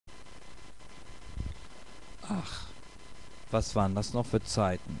Ach, was waren das noch für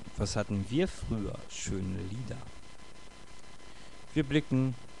Zeiten? Was hatten wir früher? Schöne Lieder. Wir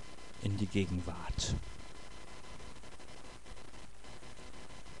blicken in die Gegenwart.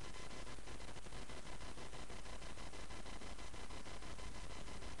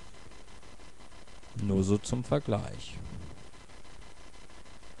 Nur so zum Vergleich.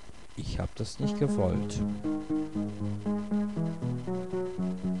 Ich hab das nicht gewollt.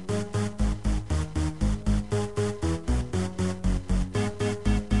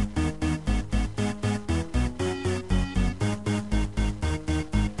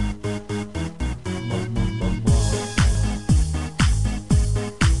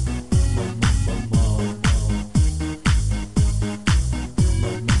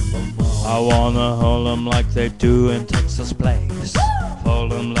 I wanna hold 'em like they do in Texas Place.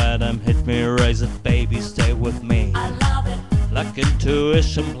 Hold 'em, let 'em hit me, raise it, baby, stay with me. I love it. Like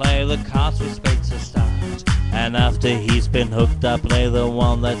intuition, play the cards with spades to start. And after he's been hooked up, play the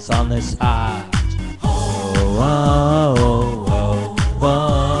one that's on his heart. Oh, oh, oh,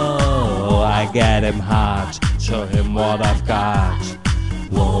 oh, oh, I get him hard, show him what I've got.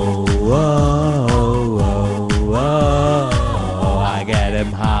 Whoa, whoa, whoa, whoa, I get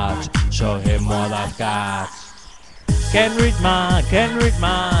him hard, show him what I've got. Can read my,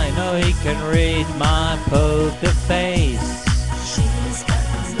 no he can read my poker face. She's got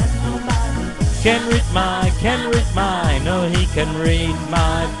nobody. Can read my, no he can read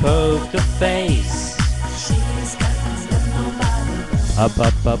my poker face. She's got nobody.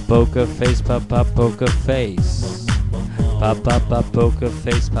 Up, poker face, poker face. Up, poker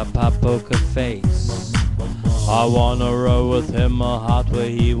face, poker face. I wanna roll with him, a heart where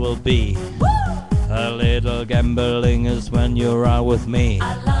he will be. A little gambling is when you're out with me.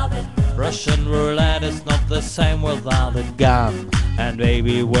 I love it. Russian roulette is not the same without a gun. And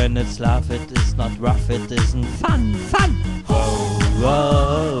baby, when it's love, it is not rough, it isn't fun. Whoa,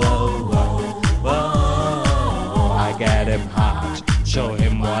 whoa, whoa, whoa, whoa, I get him hard, show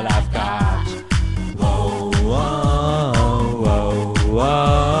him what I've got. Whoa, whoa, whoa,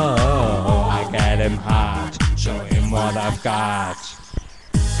 whoa, I get him hard, show him what I've got.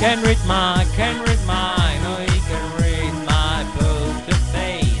 Can read my, no he can read my poker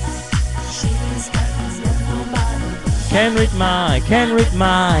face. She's got nobody. Can read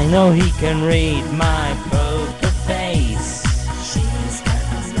my, no he can read my poker face. She's got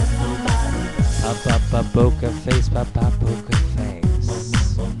nobody. Up, poker face, poker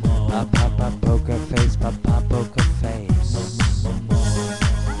face. Up, poker face, poker face.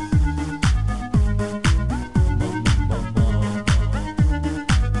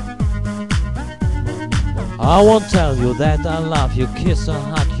 I won't tell you that I love you, kiss or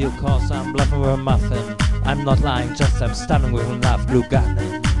hug you, cause I'm bluffing with a muffin. I'm not lying, just I'm stunning with a love glue gun.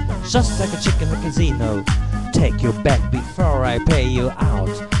 Just like a chick in the casino, take you back before I pay you out.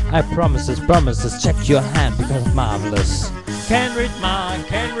 I promises, check your hand because I'm marvelous. Can read my,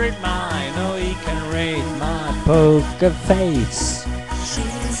 no he can read my poker face.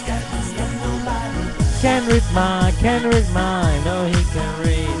 She's got nobody. Can read my, no he can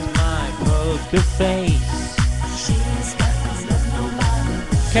read my poker face. She's got nobody.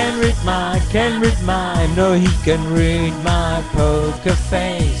 Can read my, no he can read my poker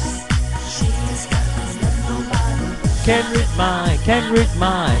face. She's got nobody. Can read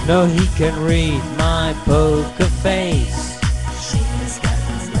my, no he can read my poker face. She's got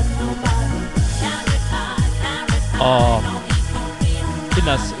nobody. Oh,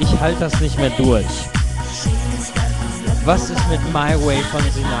 Kinders, ich halte das nicht mehr durch. Was ist mit My Way von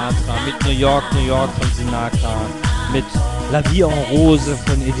Sinatra, mit New York von Sinatra, mit La Vie en Rose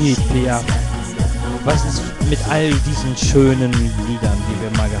von Edith Piaf? Was ist mit all diesen schönen Liedern, die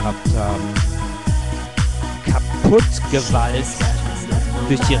wir mal gehabt haben? Kaputt gewalzt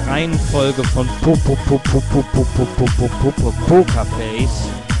durch die Reihenfolge von Pokerface.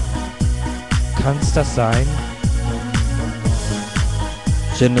 Kann's das sein?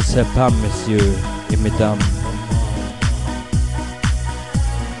 Je ne sais pas, Messieurs et Mesdames.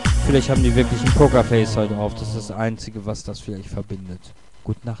 Vielleicht haben die wirklich ein Pokerface heute drauf. Das ist das Einzige, was das vielleicht verbindet.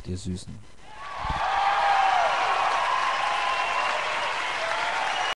 Gute Nacht, ihr Süßen.